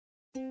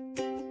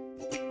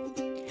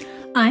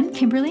I'm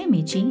Kimberly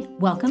Amici.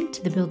 Welcome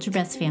to the Build Your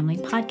Best Family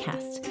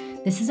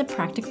podcast. This is a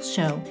practical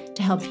show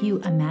to help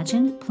you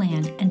imagine,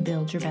 plan, and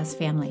build your best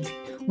family.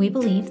 We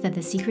believe that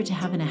the secret to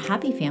having a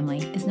happy family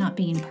is not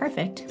being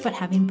perfect, but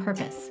having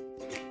purpose.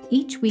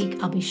 Each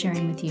week, I'll be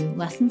sharing with you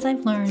lessons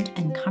I've learned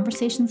and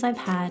conversations I've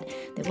had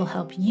that will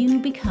help you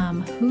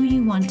become who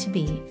you want to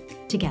be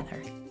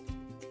together.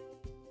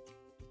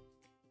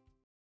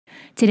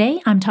 Today,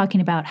 I'm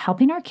talking about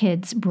helping our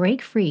kids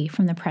break free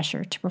from the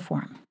pressure to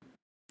perform.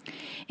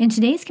 In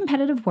today's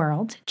competitive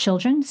world,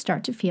 children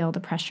start to feel the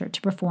pressure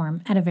to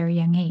perform at a very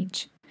young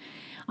age.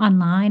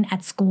 Online,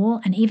 at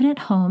school, and even at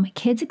home,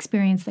 kids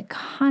experience the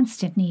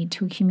constant need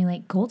to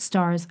accumulate gold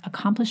stars,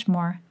 accomplish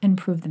more, and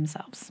prove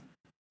themselves.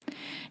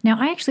 Now,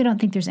 I actually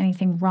don't think there's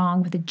anything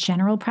wrong with the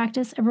general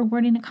practice of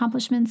rewarding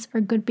accomplishments or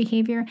good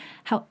behavior.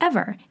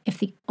 However, if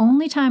the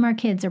only time our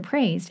kids are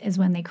praised is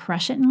when they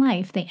crush it in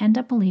life, they end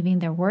up believing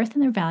their worth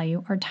and their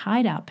value are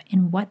tied up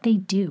in what they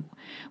do,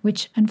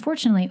 which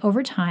unfortunately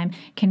over time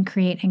can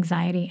create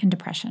anxiety and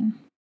depression.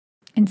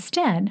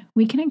 Instead,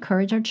 we can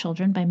encourage our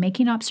children by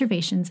making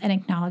observations and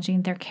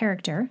acknowledging their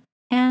character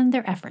and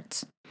their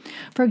efforts.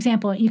 For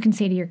example, you can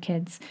say to your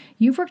kids,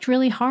 "You've worked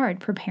really hard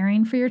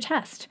preparing for your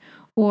test,"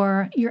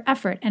 or "Your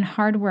effort and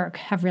hard work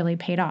have really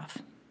paid off."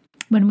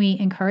 When we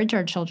encourage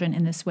our children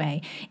in this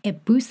way,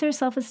 it boosts their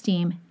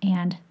self-esteem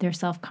and their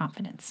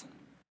self-confidence.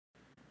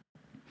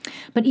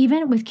 But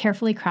even with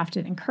carefully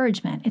crafted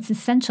encouragement, it's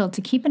essential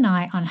to keep an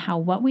eye on how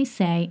what we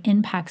say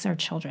impacts our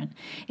children.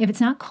 If it's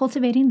not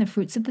cultivating the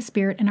fruits of the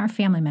Spirit in our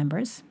family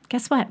members,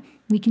 guess what?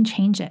 We can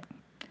change it.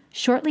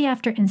 Shortly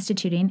after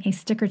instituting a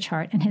sticker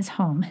chart in his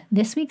home,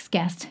 this week's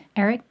guest,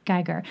 Eric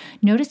Geiger,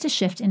 noticed a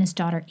shift in his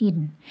daughter,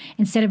 Eden.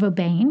 Instead of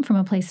obeying from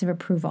a place of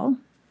approval,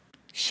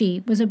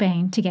 she was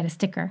obeying to get a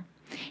sticker.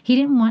 He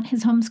didn't want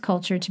his home's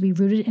culture to be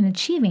rooted in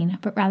achieving,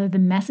 but rather the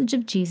message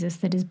of Jesus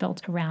that is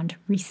built around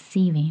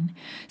receiving.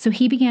 So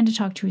he began to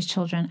talk to his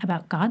children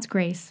about God's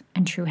grace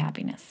and true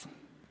happiness.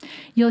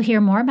 You'll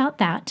hear more about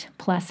that,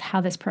 plus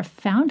how this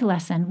profound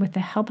lesson, with the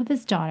help of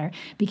his daughter,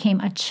 became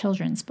a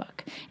children's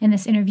book. In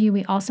this interview,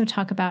 we also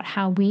talk about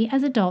how we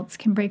as adults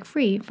can break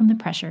free from the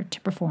pressure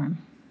to perform.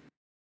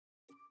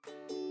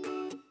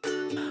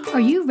 Are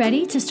you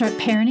ready to start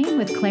parenting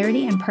with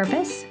clarity and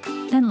purpose?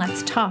 Then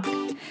let's talk.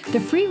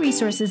 The free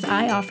resources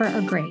I offer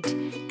are great,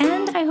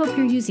 and I hope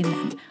you're using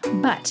them.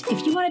 But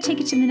if you want to take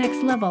it to the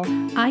next level,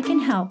 I can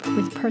help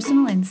with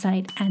personal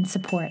insight and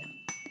support.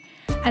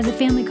 As a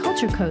family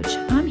culture coach,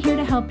 I'm here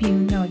to help you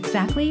know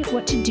exactly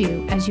what to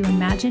do as you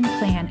imagine,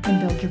 plan, and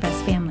build your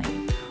best family.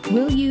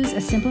 We'll use a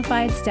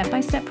simplified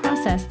step-by-step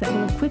process that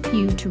will equip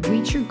you to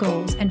reach your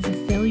goals and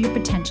fulfill your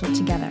potential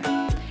together.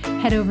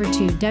 Head over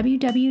to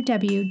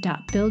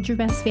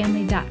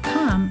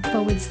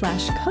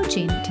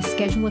www.buildyourbestfamily.com/coaching to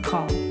schedule a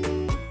call.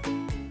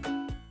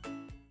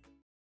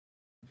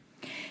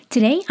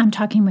 Today, I'm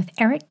talking with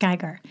Eric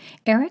Geiger.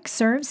 Eric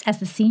serves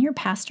as the senior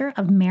pastor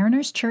of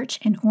Mariners Church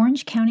in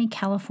Orange County,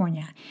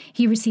 California.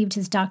 He received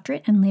his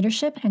doctorate in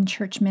leadership and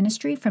church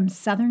ministry from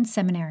Southern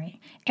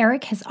Seminary.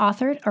 Eric has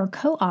authored or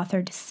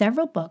co-authored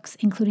several books,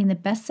 including the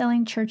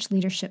best-selling church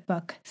leadership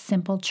book,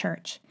 Simple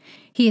Church.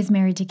 He is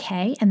married to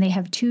Kay, and they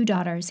have 2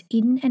 daughters,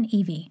 Eden and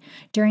Evie.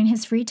 During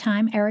his free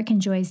time, Eric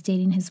enjoys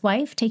dating his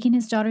wife, taking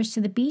his daughters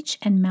to the beach,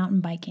 and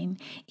mountain biking.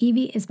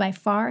 Evie is by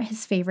far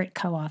his favorite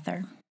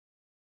co-author.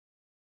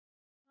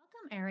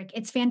 Eric,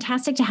 it's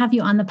fantastic to have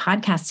you on the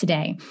podcast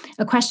today.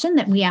 A question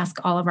that we ask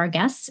all of our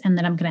guests and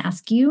that I'm going to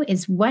ask you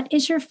is, what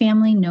is your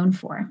family known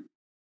for?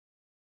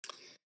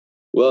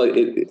 Well,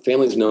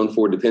 family's known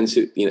for, depends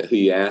who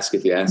you ask.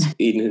 If you ask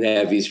Eden and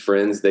Abby's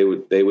friends,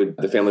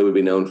 the family would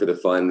be known for the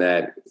fun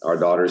that our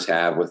daughters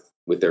have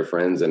with their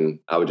friends, and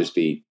I would just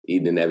be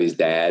Eden and Abby's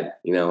dad,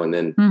 and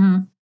then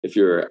if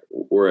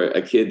we're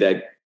a kid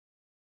that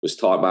was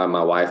taught by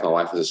my wife. My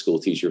wife was a school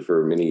teacher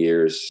for many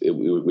years.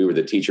 We were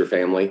the teacher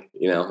family,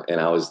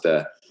 and I was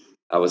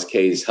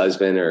Kay's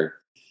husband, or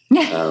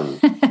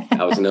I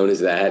was known as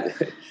that.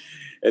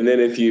 And then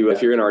if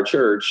you're in our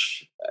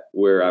church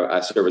where I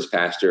serve as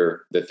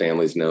pastor, the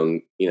family's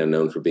known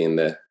for being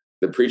the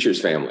preacher's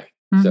family.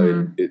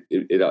 So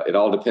it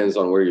all depends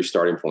on where your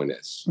starting point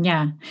is.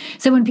 Yeah.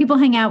 So when people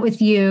hang out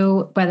with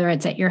you, whether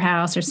it's at your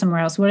house or somewhere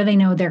else, what do they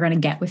know they're going to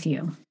get with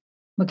you?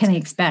 What can they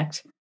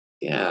expect?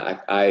 Yeah,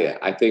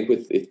 I think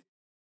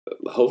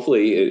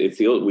hopefully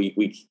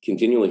we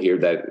continually hear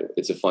that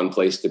it's a fun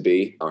place to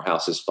be. Our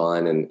house is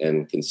fun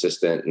and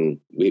consistent, and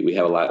we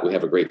have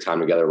a great time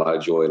together, a lot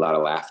of joy, a lot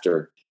of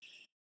laughter,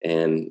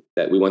 and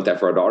that we want that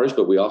for our daughters,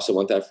 but we also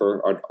want that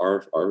for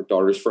our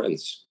daughters'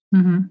 friends.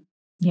 Mm-hmm.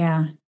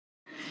 Yeah.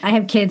 I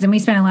have kids, and we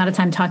spend a lot of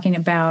time talking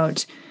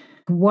about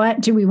what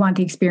do we want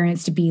the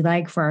experience to be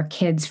like for our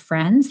kids'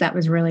 friends. That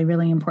was really,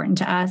 really important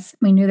to us.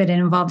 We knew that it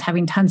involved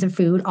having tons of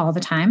food all the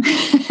time.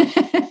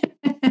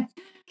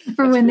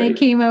 for when they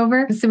came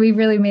over. So we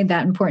really made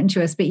that important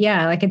to us. But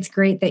yeah, like it's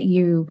great that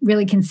you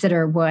really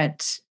consider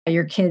what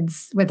your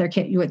kids, what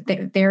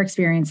their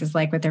experience is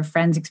like, what their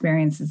friends'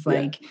 experience is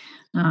like.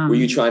 Were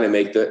you trying to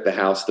make the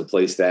house the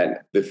place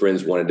that the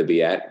friends wanted to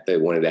be at? They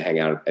wanted to hang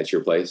out at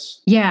your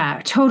place?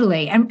 Yeah,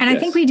 totally. And yes. I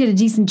think we did a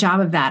decent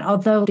job of that.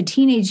 Although the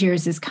teenage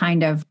years is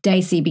kind of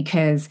dicey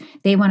because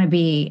they want to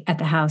be at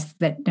the house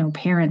that no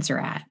parents are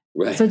at.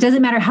 Right. So it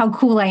doesn't matter how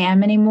cool I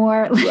am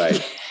anymore.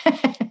 Right.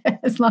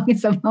 As long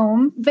as I'm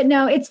home. But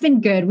no, it's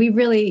been good. We've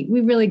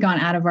really gone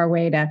out of our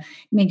way to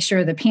make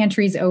sure the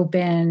pantry's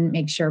open,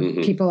 make sure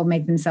people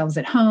make themselves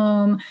at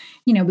home.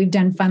 You know, we've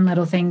done fun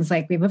little things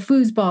like we have a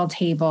foosball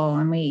table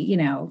and we, you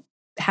know,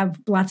 have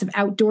lots of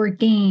outdoor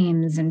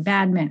games and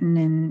badminton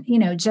and, you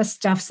know, just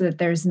stuff so that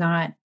there's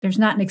not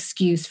an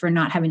excuse for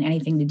not having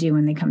anything to do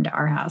when they come to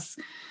our house,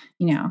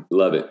 you know.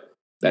 Love it.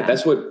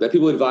 That's what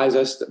people advise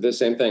us, the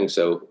same thing.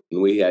 So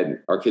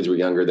when our kids were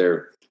younger,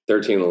 they're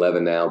 13 and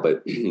 11 now,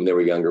 but when they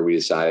were younger, we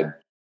decided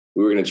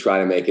we were going to try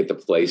to make it the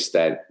place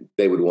that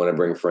they would want to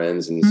bring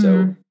friends. And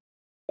so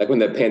like when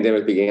the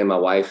pandemic began, my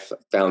wife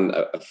found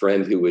a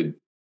friend who would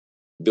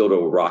build a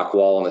rock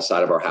wall on the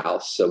side of our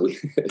house. So we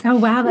oh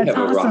wow, that's we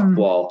have awesome. A rock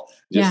wall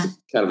just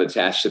kind of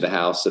attached to the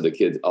house. So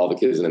all the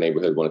kids in the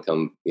neighborhood want to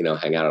come, you know,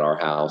 hang out at our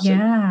house.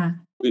 Yeah.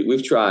 And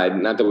we've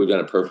tried, not that we've done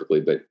it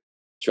perfectly, but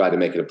tried to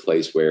make it a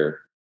place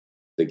where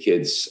the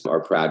kids are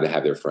proud to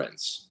have their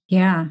friends.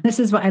 Yeah. This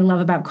is what I love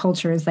about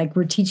culture is like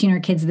we're teaching our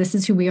kids, this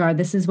is who we are.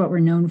 This is what we're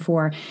known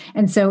for.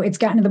 And so it's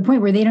gotten to the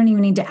point where they don't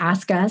even need to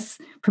ask us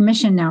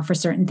permission now for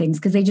certain things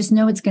because they just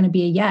know it's going to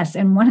be a yes.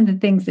 And one of the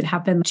things that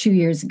happened 2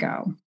 years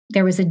ago,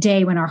 there was a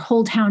day when our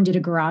whole town did a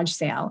garage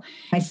sale.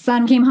 My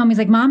son came home. He's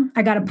like, Mom,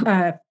 I got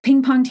a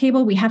ping pong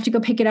table. We have to go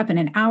pick it up in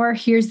an hour.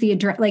 Here's the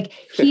address. Like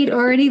he'd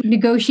already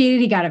negotiated.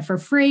 He got it for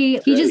free.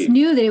 He just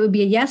knew that it would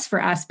be a yes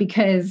for us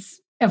because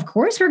of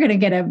course, we're going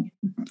to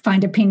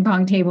find a ping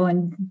pong table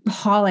and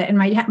haul it. And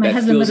my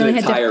husband literally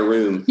had entire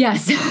room.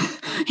 Yes,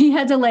 he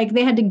had to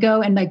they had to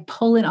go and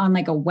pull it on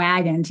a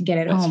wagon to get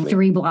it home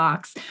 3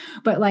 blocks.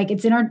 But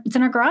it's in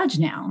our garage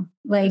now.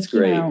 You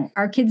know,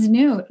 our kids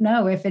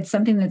know if it's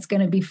something that's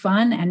going to be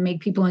fun and make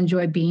people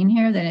enjoy being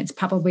here, then it's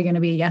probably going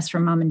to be a yes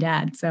from mom and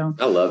dad. So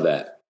I love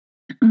that.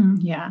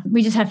 Yeah,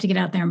 we just have to get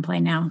out there and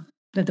play now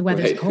that the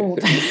weather's cold.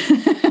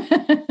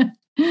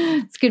 It's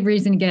a good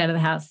reason to get out of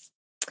the house.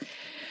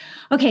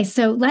 Okay,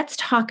 so let's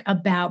talk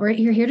about,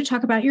 you're here to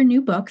talk about your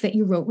new book that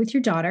you wrote with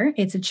your daughter.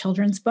 It's a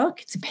children's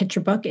book. It's a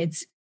picture book.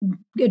 It's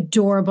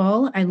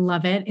adorable. I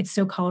love it. It's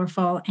so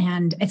colorful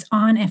and it's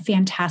on a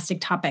fantastic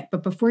topic.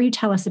 But before you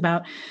tell us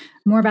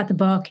more about the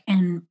book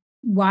and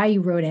why you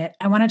wrote it,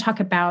 I want to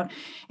talk about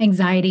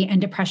anxiety and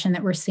depression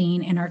that we're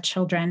seeing in our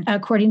children.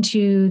 According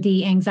to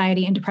the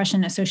Anxiety and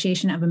Depression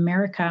Association of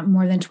America,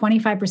 more than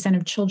 25%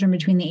 of children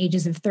between the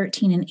ages of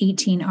 13 and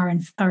 18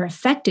 are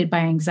affected by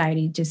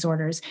anxiety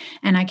disorders.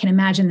 And I can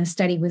imagine the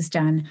study was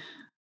done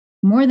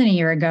more than a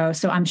year ago,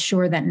 so I'm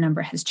sure that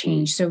number has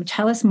changed. So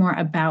tell us more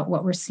about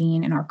what we're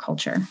seeing in our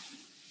culture.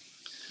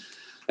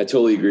 I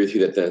totally agree with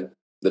you that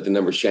the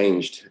numbers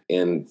changed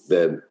and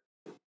the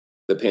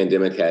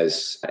pandemic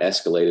has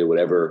escalated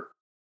whatever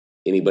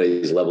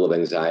anybody's level of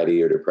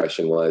anxiety or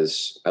depression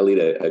was. I lead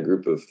a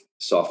group of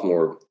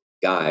sophomore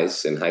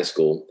guys in high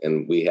school,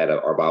 and we had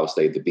our Bible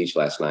study at the beach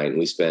last night, and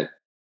we spent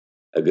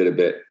a good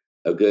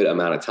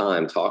amount of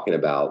time talking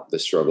about the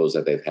struggles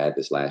that they've had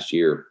this last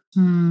year.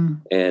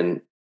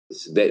 And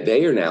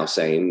they are now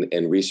saying,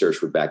 and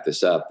research would back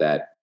this up,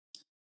 that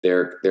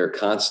their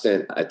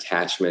constant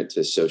attachment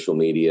to social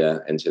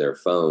media and to their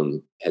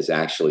phone has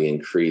actually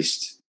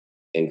increased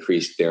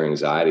their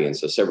anxiety. And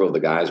so several of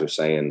the guys were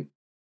saying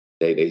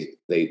they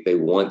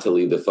want to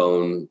leave the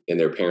phone in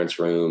their parents'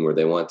 room, or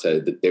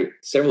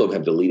several of them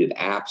have deleted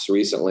apps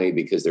recently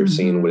because they're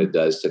seeing what it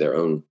does to their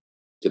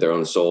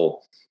own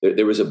soul.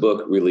 There was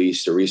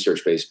a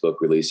research-based book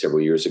released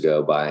several years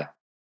ago by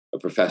a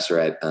professor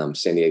at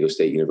San Diego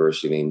State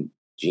University named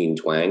Jean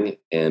Twenge.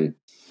 And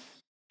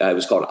it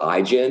was called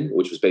iGen,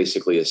 which was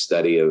basically a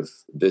study of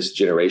this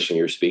generation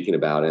you're speaking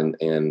about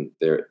and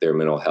their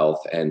mental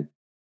health. And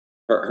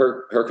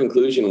her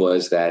conclusion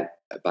was that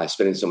by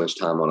spending so much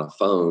time on a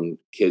phone,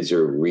 kids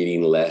are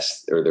reading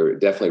less, or they're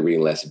definitely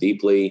reading less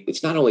deeply.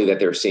 It's not only that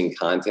they're seeing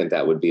content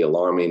that would be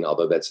alarming,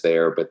 although that's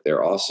there, but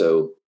they're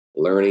also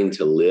learning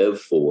to live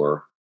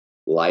for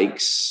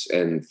likes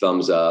and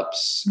thumbs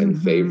ups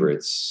and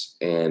favorites.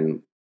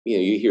 And,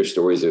 you hear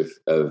stories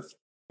of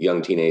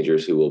young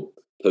teenagers who will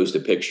post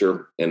a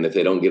picture, and if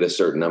they don't get a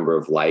certain number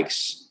of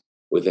likes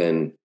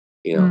within,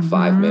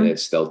 5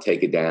 minutes, they'll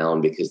take it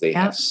down because they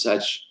have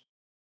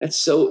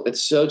it's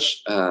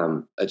such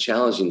a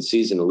challenging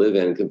season to live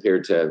in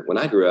compared to when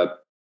I grew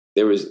up.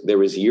 There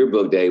was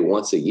yearbook day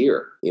once a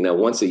year.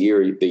 Once a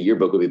year, the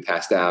yearbook would be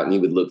passed out, and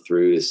you would look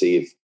through to see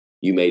if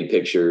you made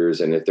pictures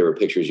and if there were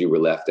pictures you were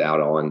left out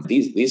on.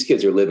 These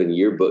kids are living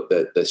yearbook,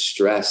 the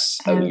stress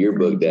of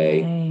yearbook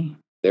day.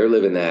 They're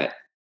living that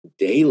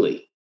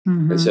daily,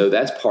 and so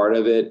that's part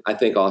of it. I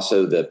think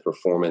also the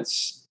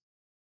performance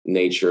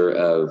nature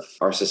of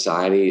our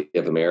society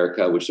of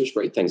America, which there's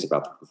great things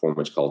about the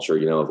performance culture,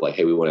 of like,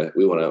 hey, we want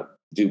to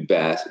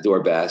do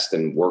our best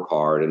and work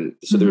hard. And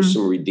so there's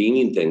some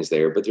redeeming things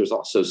there, but there's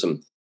also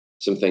some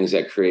things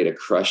that create a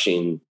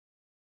crushing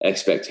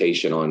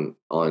expectation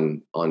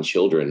on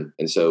children.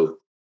 And so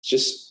it's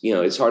just,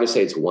 it's hard to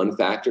say it's one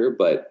factor,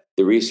 but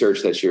the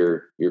research that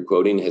you're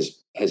quoting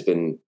has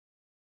been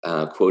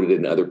quoted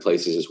in other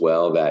places as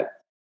well, that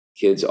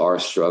kids are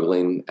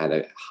struggling at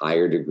a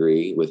higher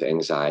degree with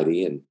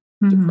anxiety and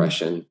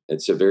depression.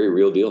 It's a very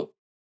real deal.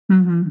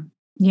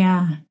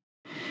 Yeah.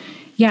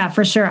 Yeah,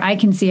 for sure. I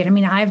can see it. I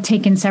mean, I've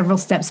taken several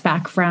steps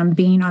back from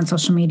being on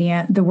social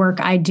media. The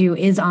work I do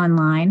is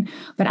online,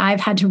 but I've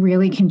had to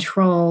really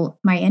control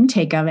my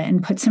intake of it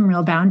and put some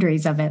real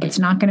boundaries of it. It's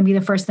not going to be the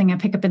first thing I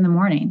pick up in the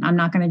morning. I'm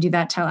not going to do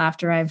that till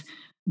after I've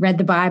read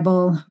the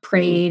Bible,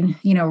 prayed,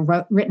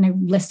 written a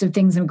list of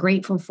things I'm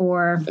grateful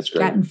for,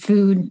 gotten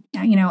food,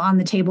 on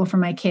the table for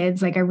my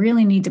kids. Like, I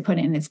really need to put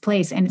it in its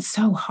place. And it's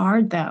so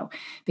hard though,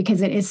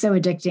 because it is so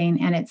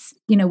addicting, and it's,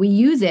 we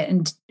use it,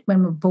 and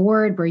when we're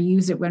bored, we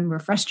use it when we're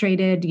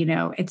frustrated,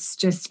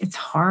 it's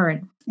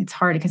hard. It's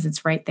hard because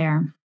it's right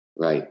there.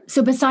 Right.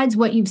 So besides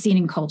what you've seen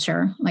in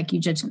culture, like you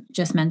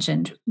just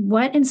mentioned,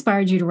 what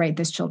inspired you to write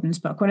this children's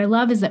book? What I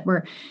love is that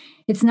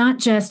it's not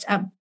just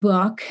a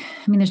book.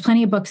 I mean, there's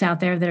plenty of books out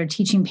there that are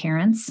teaching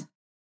parents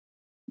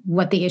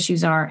what the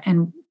issues are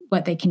and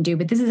what they can do.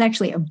 But this is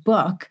actually a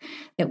book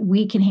that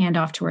we can hand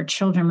off to our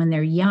children when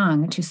they're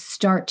young to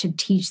start to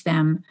teach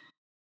them.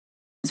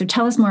 So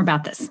tell us more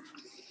about this.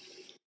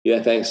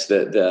 Yeah, thanks.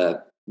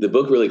 The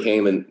book really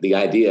came, and the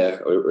idea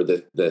or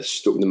the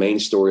main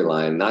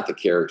storyline, not the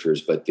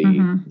characters, but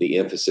the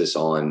emphasis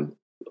on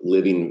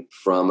living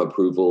from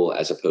approval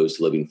as opposed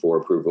to living for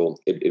approval.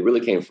 It really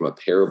came from a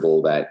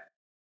parable that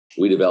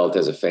we developed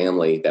as a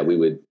family that we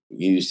would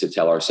use to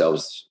tell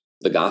ourselves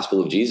the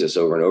gospel of Jesus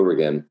over and over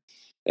again.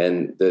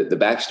 And the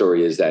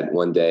backstory is that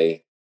one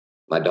day,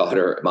 my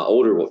older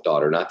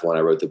daughter, not the one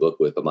I wrote the book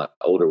with, but my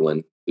older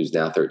one, who's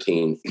now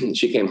 13,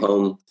 she came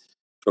home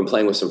from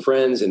playing with some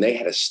friends, and they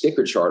had a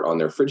sticker chart on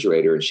their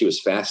refrigerator, and she was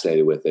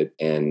fascinated with it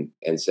and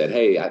said,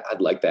 "Hey, I'd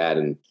like that."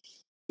 And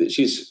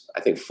she's,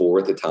 I think, 4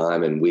 at the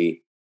time. And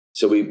we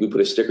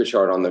put a sticker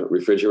chart on the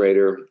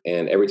refrigerator,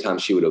 and every time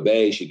she would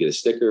obey, she'd get a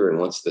sticker. And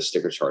once the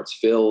sticker chart's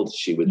filled,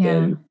 she would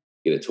then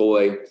get a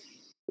toy.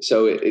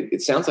 So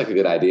it sounds like a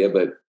good idea,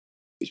 but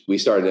we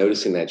started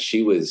noticing that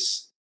she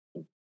was,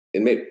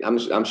 and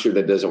I'm sure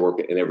that doesn't work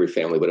in every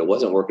family, but it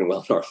wasn't working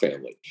well in our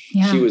family.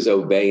 Yeah. She was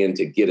obeying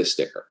to get a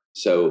sticker.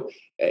 So,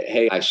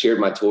 hey, I shared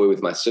my toy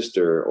with my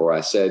sister, or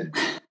I said,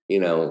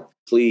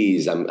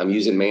 please, I'm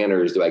using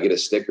manners. Do I get a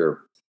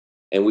sticker?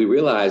 And we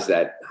realized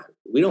that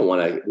we don't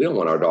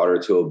want our daughter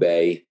to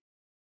obey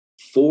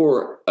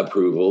for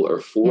approval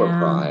or for a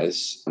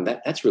prize.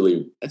 That's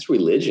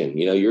religion.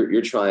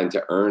 You're trying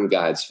to earn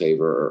God's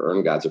favor or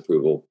earn God's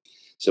approval.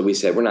 So we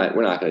said, we're not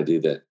going to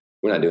do that.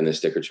 We're not doing the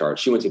sticker chart.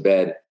 She went to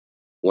bed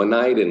one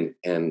night,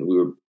 and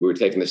we were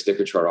taking the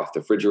sticker chart off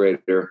the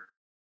refrigerator.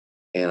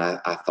 And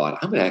I thought,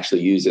 I'm going to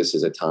actually use this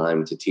as a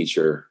time to teach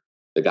her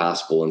the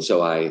gospel. And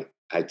so I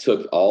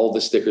took all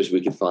the stickers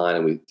we could find,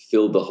 and we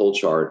filled the whole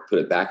chart, put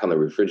it back on the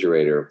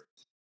refrigerator.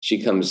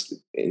 She comes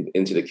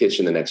into the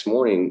kitchen the next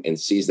morning and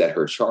sees that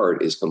her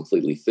chart is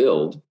completely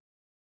filled.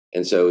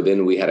 And so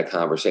then we had a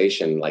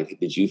conversation like,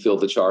 did you fill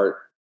the chart?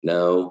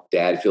 No,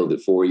 Dad filled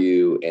it for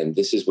you. And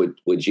this is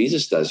what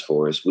Jesus does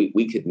for us.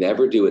 We could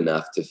never do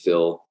enough to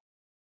fill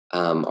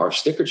our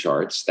sticker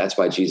charts. That's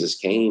why Jesus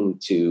came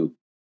to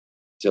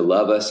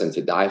love us and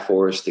to die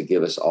for us, to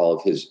give us all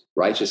of his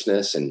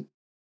righteousness. And,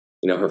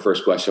 her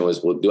first question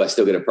was, well, do I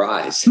still get a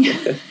prize?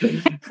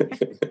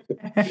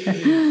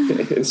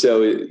 And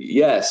so,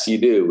 yes, you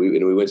do.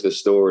 We went to the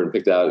store and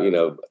picked out,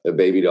 a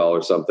baby doll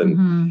or something.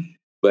 Mm-hmm.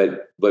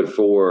 But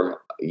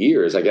for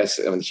years, I guess,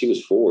 she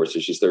was 4, so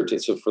she's 13.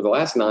 So for the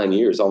last 9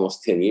 years,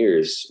 almost 10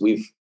 years,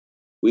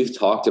 we've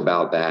talked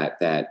about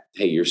that,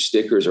 hey, your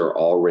stickers are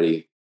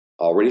already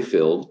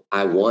filled.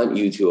 I want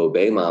you to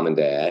obey Mom and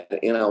Dad,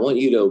 and I want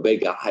you to obey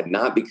God,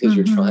 not because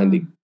you're trying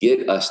to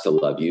get us to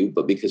love you,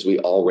 but because we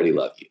already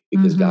love you,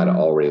 because God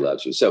already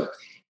loves you. So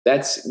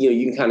that's,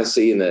 you can kind of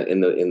see in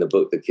the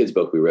book, the kids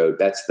book we wrote,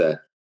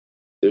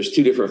 there's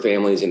 2 different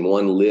families, and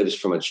one lives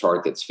from a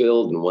chart that's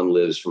filled, and one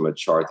lives from a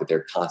chart that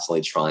they're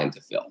constantly trying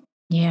to fill.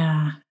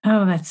 Yeah.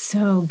 Oh, that's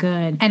so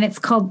good. And it's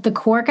called the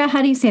Quokka.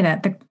 How do you say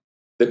that?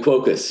 The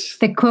Quokkas.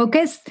 The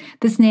Quokkas,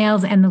 the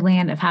Snails, and the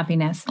Land of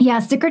Happiness. Yeah,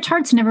 sticker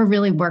charts never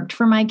really worked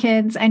for my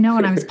kids. I know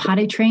when I was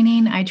potty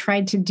training, I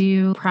tried to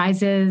do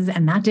prizes,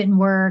 and that didn't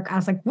work. I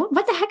was like, what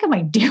the heck am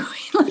I doing?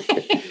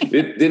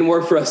 It didn't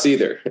work for us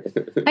either.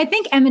 I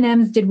think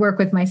M&Ms did work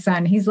with my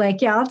son. He's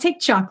like, yeah, I'll take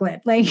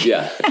chocolate.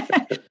 Yeah.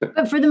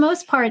 But for the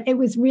most part, it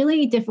was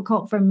really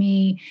difficult for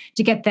me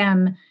to get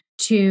them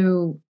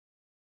to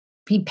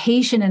be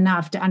patient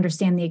enough to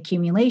understand the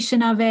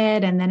accumulation of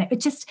it. And then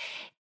it just,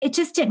 it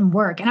just didn't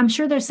work. And I'm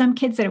sure there's some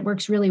kids that it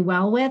works really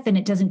well with and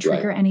it doesn't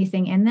trigger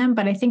anything in them.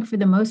 But I think for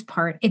the most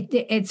part,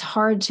 it's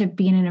hard to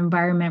be in an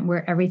environment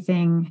where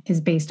everything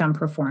is based on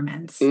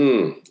performance.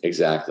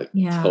 Exactly.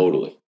 Yeah.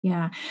 Totally.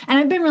 Yeah. And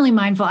I've been really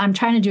mindful. I'm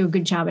trying to do a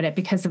good job at it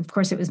because, of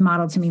course, it was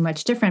modeled to me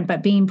much different,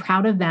 but being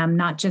proud of them,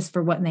 not just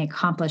for what they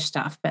accomplish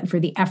stuff, but for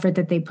the effort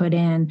that they put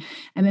in.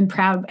 I'm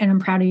proud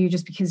of you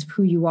just because of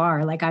who you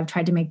are. Like I've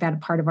tried to make that a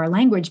part of our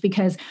language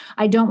because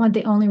I don't want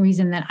the only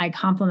reason that I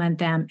compliment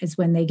them is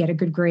when they get a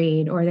good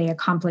grade or they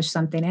accomplish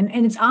something.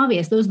 And it's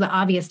obvious. Those are the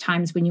obvious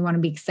times when you want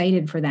to be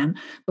excited for them.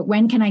 But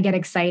when can I get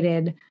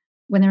excited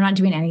when they're not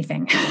doing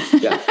anything?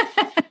 Yeah.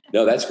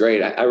 No, that's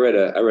great. I read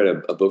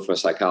a book from a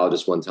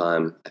psychologist one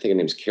time. I think her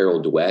name's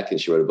Carol Dweck, and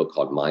she wrote a book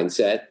called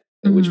Mindset,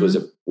 which was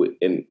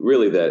and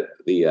really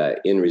the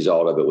end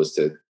result of it was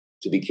to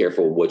be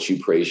careful what you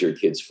praise your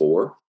kids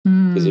for,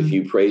 because if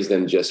you praise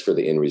them just for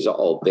the end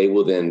result, they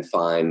will then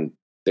find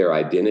their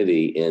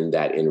identity in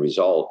that end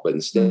result. But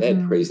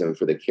instead, praise them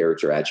for the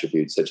character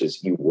attributes, such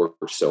as you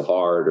worked so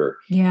hard, or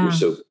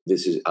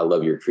I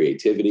love your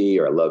creativity,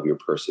 or I love your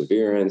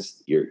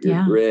perseverance, your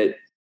grit,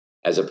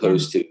 as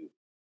opposed to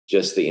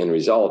just the end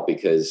result,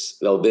 because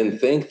they'll then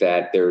think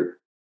that they're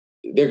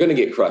going to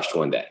get crushed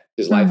one day,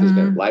 because life has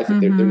been life. They're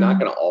not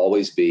going to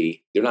always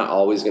be. They're not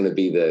always going to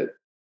be they're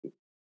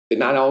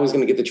not always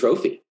going to get the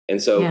trophy.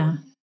 And so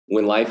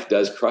when life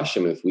does crush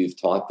them, if we've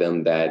taught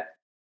them that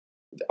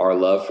our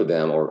love for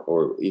them,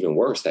 or even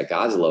worse, that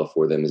God's love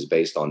for them is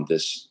based on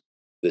this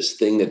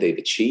thing that they've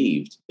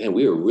achieved, and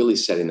we are really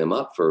setting them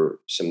up for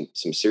some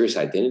serious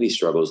identity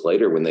struggles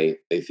later when they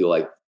feel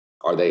like,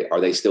 are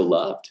they still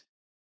loved?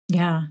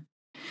 Yeah.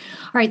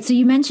 All right. So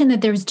you mentioned that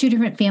there's two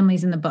different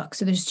families in the book.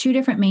 So there's two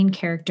different main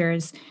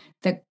characters,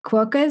 the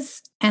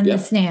quokkas and the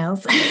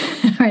snails.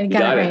 All right.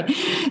 Got it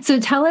right. So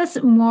tell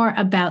us more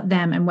about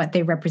them and what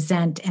they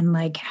represent and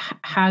like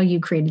how you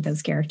created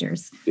those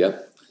characters.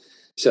 Yep.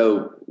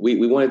 So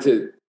we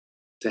wanted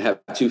to have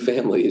two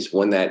families,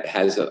 one that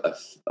has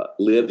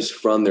lives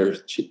from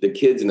the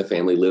kids in the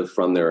family live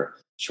from their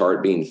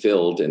chart being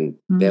filled. And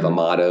they have a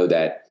motto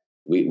that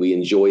we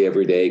enjoy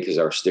every day because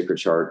our sticker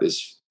chart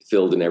is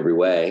filled in every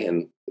way.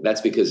 And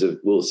that's because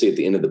we'll see at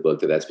the end of the book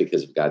that's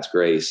because of God's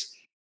grace.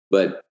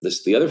 But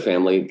the other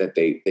family that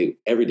they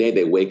every day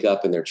they wake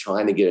up and they're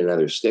trying to get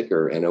another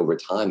sticker. And over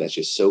time, that's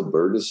just so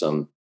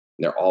burdensome.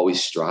 They're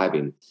always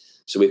striving.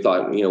 So we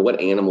thought, what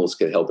animals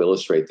could help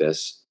illustrate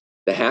this?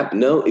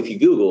 If you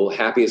Google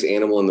happiest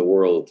animal in the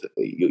world,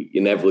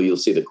 inevitably you'll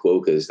see the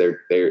quokkas.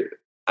 They're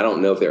I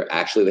don't know if they're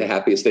actually the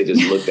happiest. They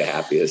just look the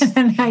happiest.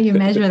 And how you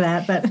measure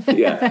that, but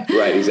yeah,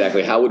 right,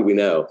 exactly. How would we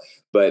know?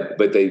 But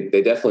they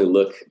definitely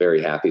look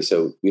very happy.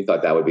 So we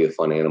thought that would be a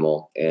fun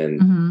animal.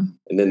 And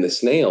and then the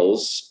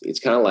snails, it's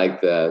kind of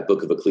like the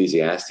book of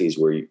Ecclesiastes,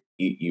 where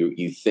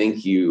you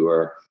think you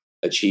are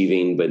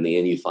achieving, but in the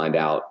end you find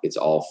out it's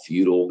all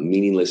futile,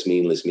 meaningless.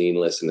 And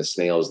the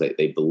snails,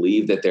 they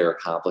believe that they're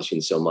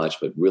accomplishing so much,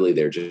 but really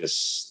they're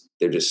just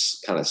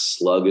kind of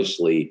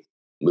sluggishly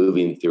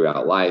moving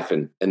throughout life.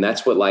 And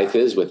that's what life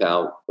is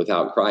without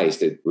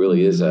Christ. It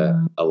really is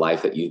a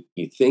life that you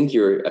think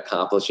you're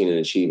accomplishing and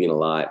achieving a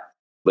lot,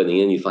 but in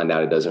the end you find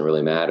out it doesn't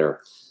really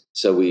matter.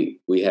 So we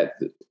had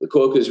the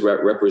quokkas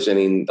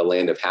representing the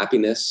land of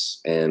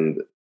happiness,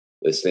 and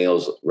the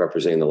snails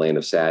representing the land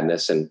of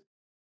sadness. And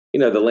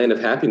the land of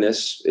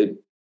happiness,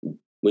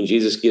 when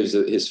Jesus gives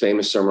his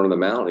famous Sermon on the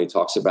Mount, he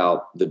talks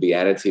about the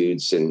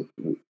Beatitudes, and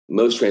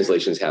most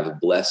translations have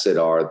blessed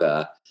are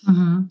the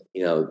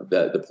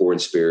the poor in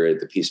spirit,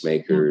 the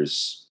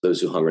peacemakers, those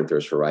who hunger and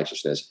thirst for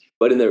righteousness.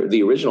 But in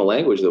the original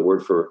language, the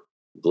word for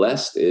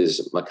blessed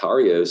is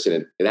makarios,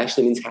 and it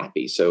actually means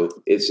happy. So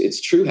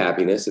it's true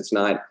happiness. It's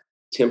not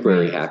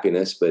temporary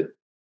happiness, but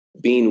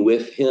being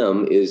with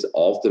him is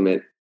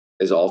ultimate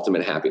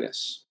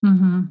happiness.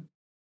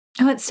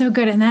 Oh, it's so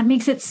good. And that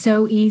makes it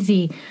so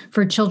easy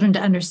for children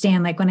to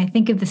understand. Like when I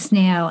think of the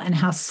snail and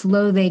how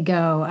slow they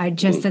go,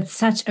 that's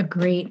such a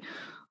great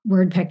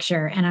word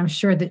picture. And I'm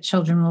sure that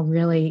children will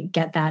really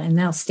get that and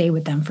they'll stay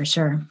with them for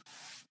sure.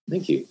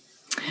 Thank you.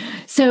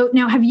 So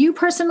now, have you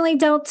personally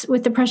dealt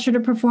with the pressure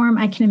to perform?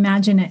 I can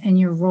imagine in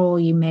your role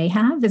you may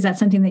have. Is that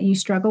something that you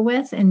struggle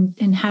with?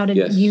 And how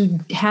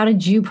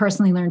did you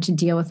personally learn to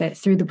deal with it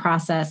through the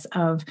process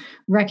of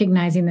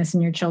recognizing this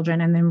in your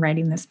children and then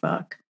writing this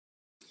book?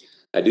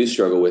 I do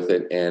struggle with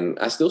it, and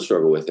I still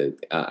struggle with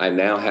it. I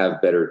now have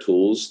better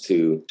tools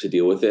to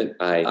deal with it.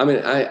 I'm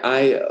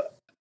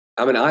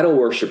an idol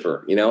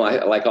worshiper.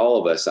 Like all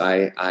of us,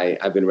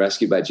 I've been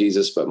rescued by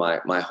Jesus, but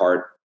my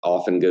heart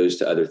often goes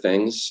to other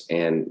things,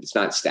 and it's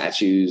not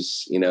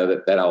statues,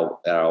 that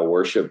I'll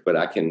worship, but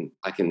I can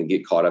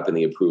get caught up in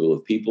the approval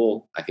of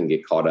people. I can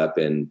get caught up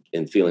in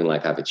feeling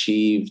like I've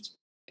achieved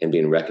and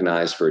being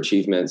recognized for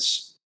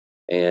achievements.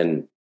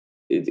 And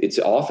it's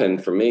often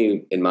for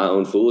me in my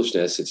own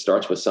foolishness, it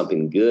starts with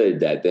something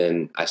good that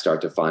then I start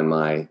to find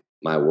my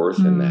worth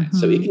in that.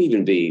 So it can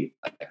even be,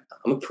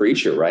 I'm a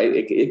preacher, right?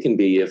 It can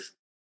be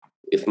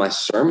if my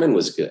sermon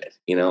was good,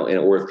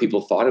 or if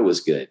people thought it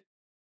was good.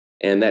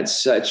 And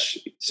so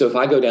if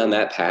I go down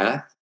that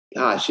path,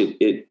 gosh,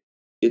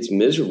 it's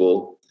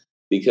miserable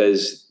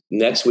because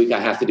next week I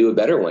have to do a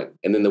better one.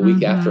 And then the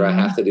week after I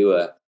have to do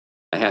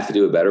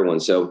a better one.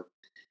 So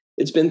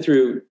it's been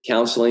through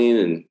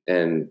counseling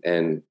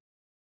and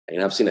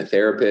I've seen a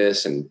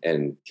therapist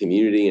and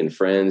community and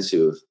friends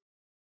who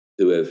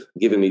have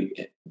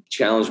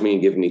challenged me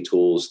and given me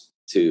tools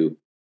to,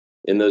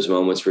 in those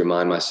moments,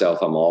 remind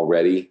myself I'm all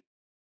ready.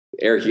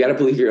 Eric, you got to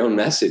believe your own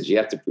message. You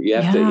have to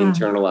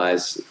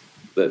internalize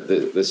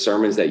the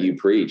sermons that you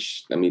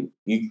preach. I mean,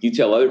 you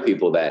tell other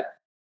people that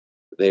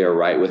they are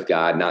right with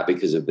God, not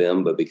because of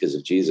them, but because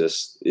of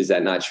Jesus. Is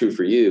that not true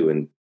for you?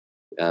 And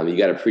you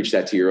got to preach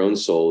that to your own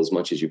soul as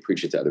much as you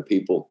preach it to other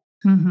people.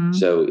 Mm-hmm.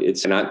 So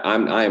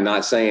I am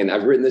not saying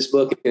I've written this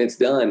book and it's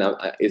done.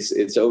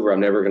 It's over. I'm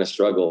never going to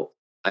struggle.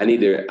 I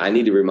need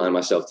to remind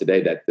myself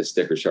today that the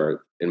sticker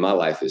chart in my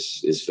life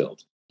is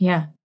filled.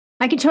 Yeah,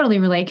 I can totally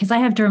relate because I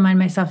have to remind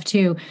myself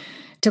too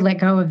to let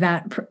go of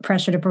that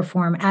pressure to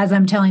perform as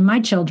I'm telling my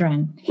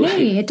children, hey,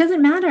 right. It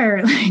doesn't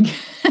matter.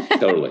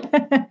 Totally.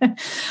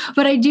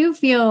 But I do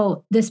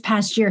feel this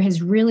past year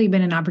has really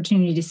been an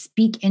opportunity to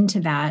speak into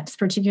that,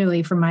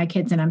 particularly for my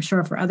kids and I'm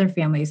sure for other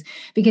families,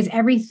 because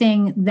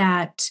everything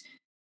that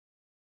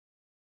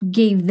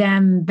gave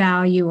them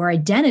value or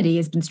identity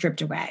has been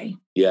stripped away.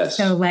 Yes.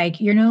 So like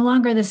you're no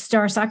longer the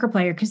star soccer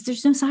player because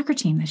there's no soccer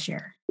team this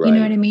year. Right. You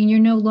know what I mean? You're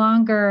no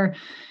longer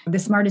the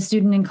smartest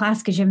student in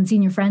class because you haven't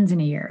seen your friends in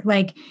a year.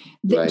 Like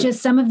right.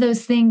 Just some of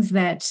those things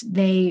that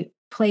they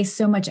place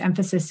so much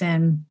emphasis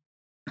in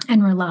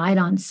and relied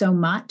on so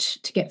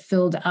much to get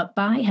filled up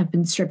by have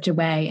been stripped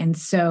away. And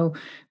so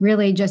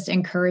really just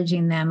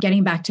encouraging them,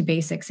 getting back to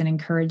basics and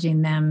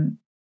encouraging them,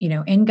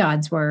 in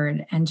God's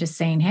word and just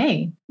saying,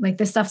 hey, like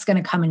this stuff's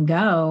going to come and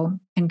go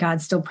and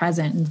God's still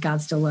present and God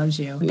still loves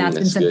you. That's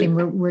been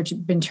something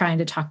we've been trying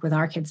to talk with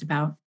our kids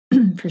about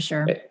for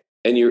sure.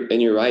 And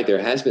you're right.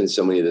 There has been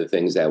so many of the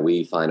things that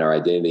we find our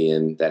identity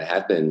in that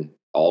have been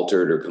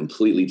altered or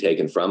completely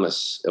taken from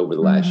us over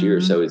the last year.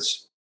 So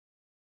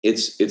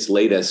it's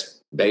laid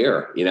us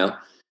bare, and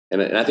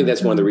I think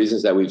that's one of the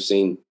reasons that we've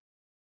seen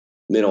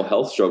mental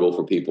health struggle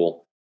for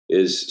people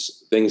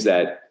is things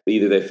that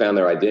either they found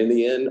their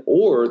identity in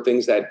or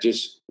things that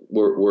just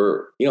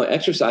were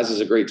exercise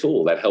is a great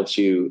tool that helps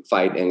you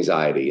fight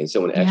anxiety. And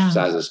so when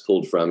exercise is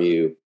pulled from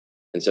you,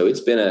 and so it's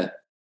been a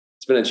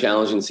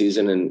challenging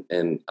season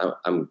and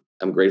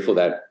I'm grateful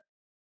that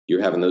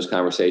you're having those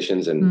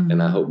conversations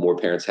and I hope more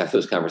parents have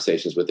those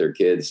conversations with their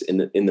kids in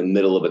the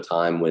middle of a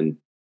time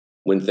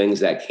when things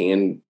that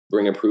can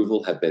bring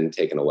approval have been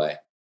taken away.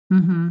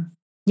 Mm-hmm.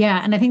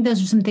 Yeah. And I think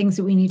those are some things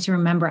that we need to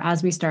remember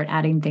as we start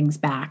adding things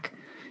back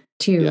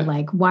to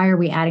like, why are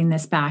we adding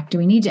this back? Do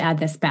we need to add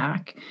this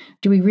back?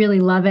 Do we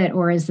really love it?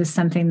 Or is this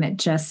something that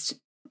just,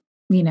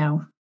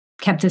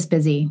 kept us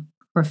busy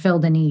or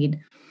filled a need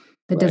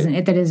that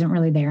isn't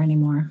really there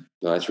anymore?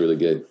 No, that's really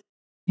good.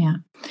 Yeah.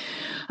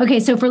 Okay.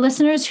 So for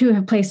listeners who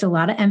have placed a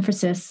lot of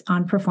emphasis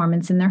on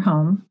performance in their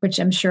home, which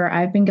I'm sure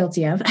I've been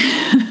guilty of,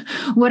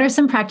 what are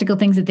some practical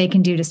things that they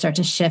can do to start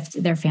to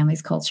shift their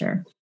family's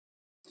culture?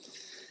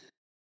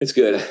 It's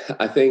good.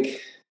 I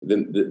think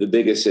the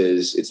biggest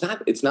is it's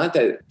not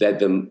that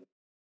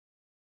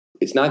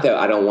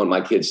I don't want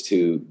my kids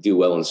to do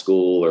well in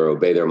school or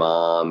obey their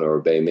mom or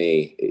obey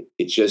me.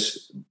 It's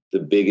just the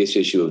biggest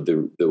issue of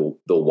the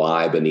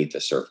why beneath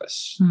the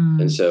surface.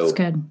 And so that's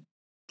good.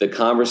 The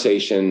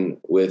conversation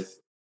with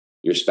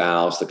your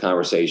spouse, the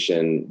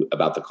conversation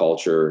about the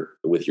culture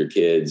with your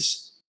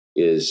kids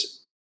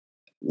is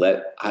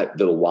the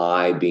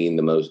why being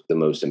the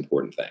most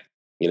important thing.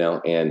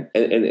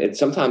 And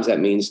sometimes that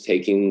means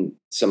taking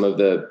some of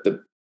the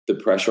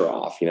pressure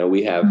off.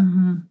 We have,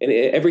 and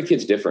every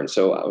kid's different.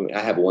 So I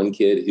have one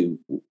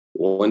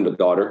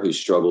daughter who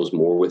struggles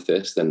more with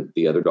this than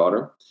the other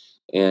daughter.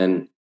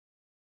 And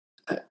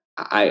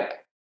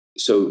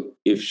so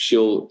if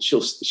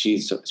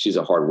she's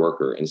a hard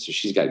worker. And so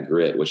she's got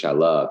grit, which I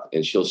love,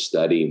 and she'll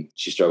study.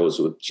 She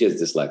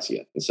has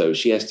dyslexia. And so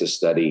she has to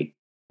study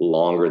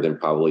longer than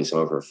probably some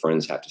of her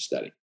friends have to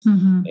study.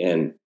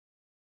 And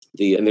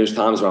there's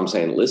times where I'm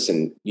saying,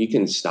 listen, you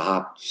can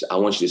stop. I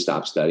want you to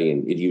stop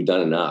studying. You've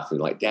done enough.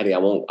 And like, Daddy, I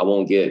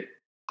won't get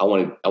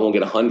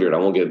 100. I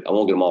won't get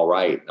them all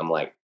right. And I'm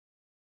like,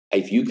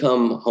 if you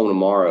come home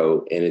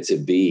tomorrow and it's a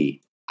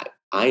B,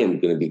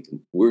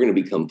 we're going to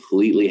be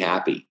completely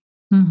happy.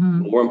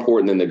 More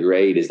important than the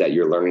grade is that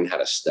you're learning how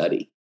to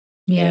study.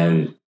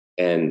 Yeah.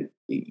 And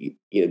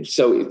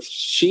so if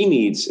she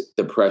needs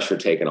the pressure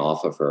taken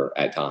off of her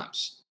at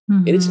times.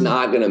 And it's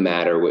not going to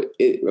matter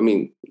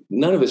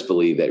none of us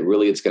believe that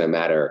really it's going to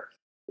matter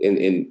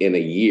in a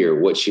year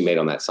what she made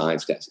on that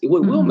science test.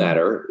 What will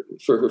matter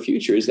for her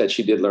future is that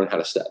she did learn how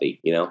to study,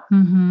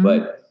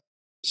 But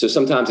so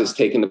sometimes it's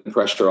taking the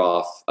pressure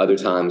off. Other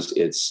times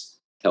it's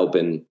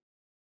helping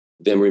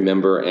them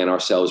remember and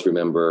ourselves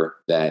remember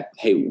that,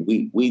 hey,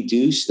 we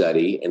do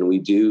study and we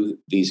do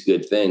these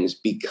good things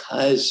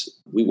because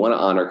we want to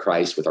honor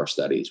Christ with our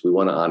studies. We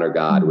want to honor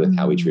God with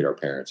how we treat our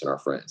parents and our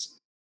friends.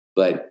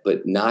 But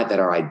not that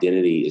our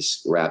identity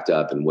is wrapped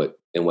up in what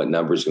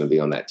number is going to be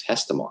on that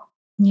test tomorrow.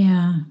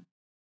 Yeah.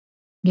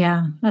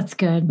 Yeah, that's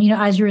good.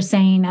 As you were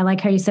saying, I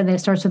like how you said that it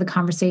starts with a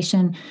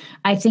conversation.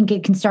 I think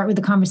it can start with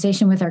a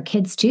conversation with our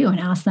kids too, and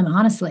ask them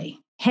honestly,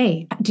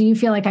 hey, do you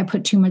feel like I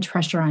put too much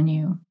pressure on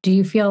you? Do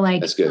you feel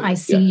like I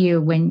see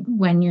you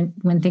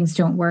when things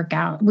don't work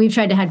out? We've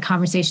tried to have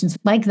conversations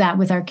like that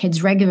with our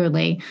kids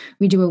regularly.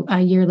 We do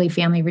a yearly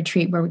family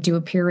retreat where we do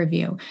a peer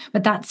review,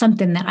 but that's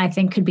something that I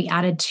think could be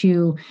added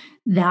to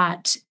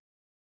that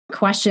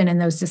question in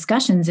those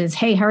discussions is,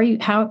 hey,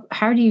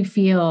 how do you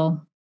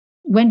feel?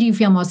 When do you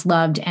feel most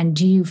loved? And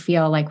do you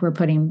feel like we're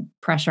putting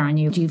pressure on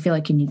you? Do you feel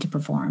like you need to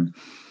perform?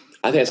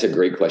 I think that's a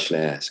great question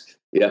to ask.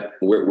 Yeah.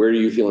 Where are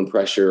you feeling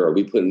pressure? Are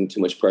we putting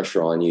too much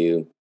pressure on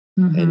you?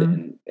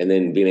 Mm-hmm. And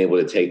then being able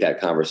to take that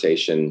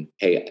conversation.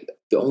 Hey,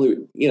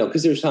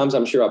 because there's times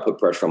I'm sure I'll put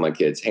pressure on my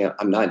kids. Hey,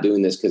 I'm not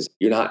doing this because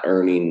you're not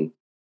earning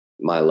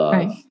my love.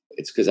 Right.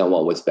 It's because I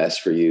want what's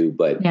best for you.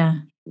 But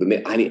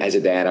as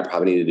a dad, I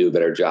probably need to do a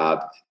better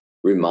job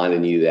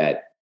reminding you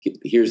that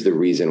here's the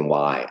reason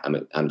why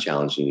I'm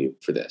challenging you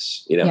for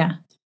this.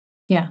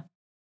 Yeah.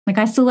 Like,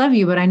 I still love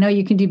you, but I know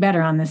you can do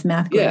better on this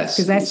math quiz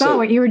because I saw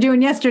what you were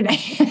doing yesterday.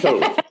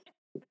 Totally.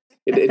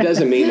 It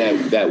doesn't mean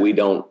that we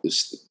don't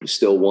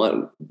still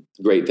want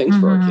great things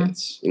for our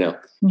kids.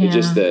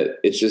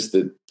 It's just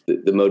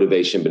the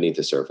motivation beneath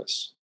the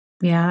surface.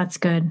 Yeah, that's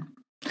good.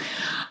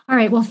 All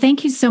right. Well,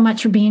 thank you so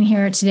much for being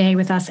here today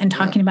with us and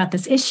talking about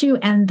this issue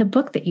and the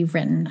book that you've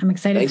written. I'm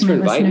excited for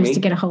my listeners to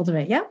get a hold of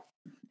it. Yep.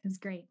 It was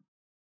great.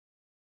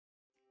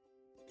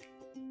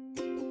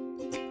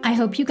 I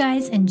hope you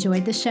guys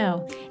enjoyed the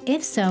show.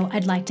 If so,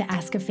 I'd like to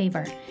ask a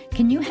favor.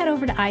 Can you head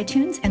over to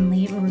iTunes and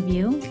leave a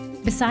review?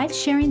 Besides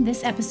sharing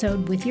this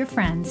episode with your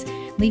friends,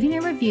 leaving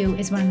a review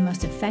is one of the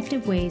most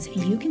effective ways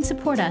you can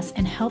support us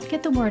and help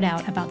get the word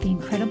out about the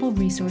incredible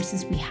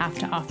resources we have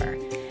to offer.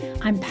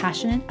 I'm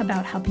passionate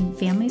about helping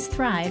families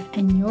thrive,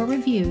 and your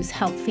reviews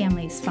help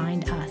families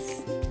find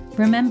us.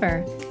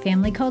 Remember,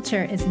 family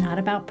culture is not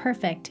about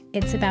perfect,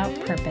 it's about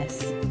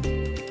purpose.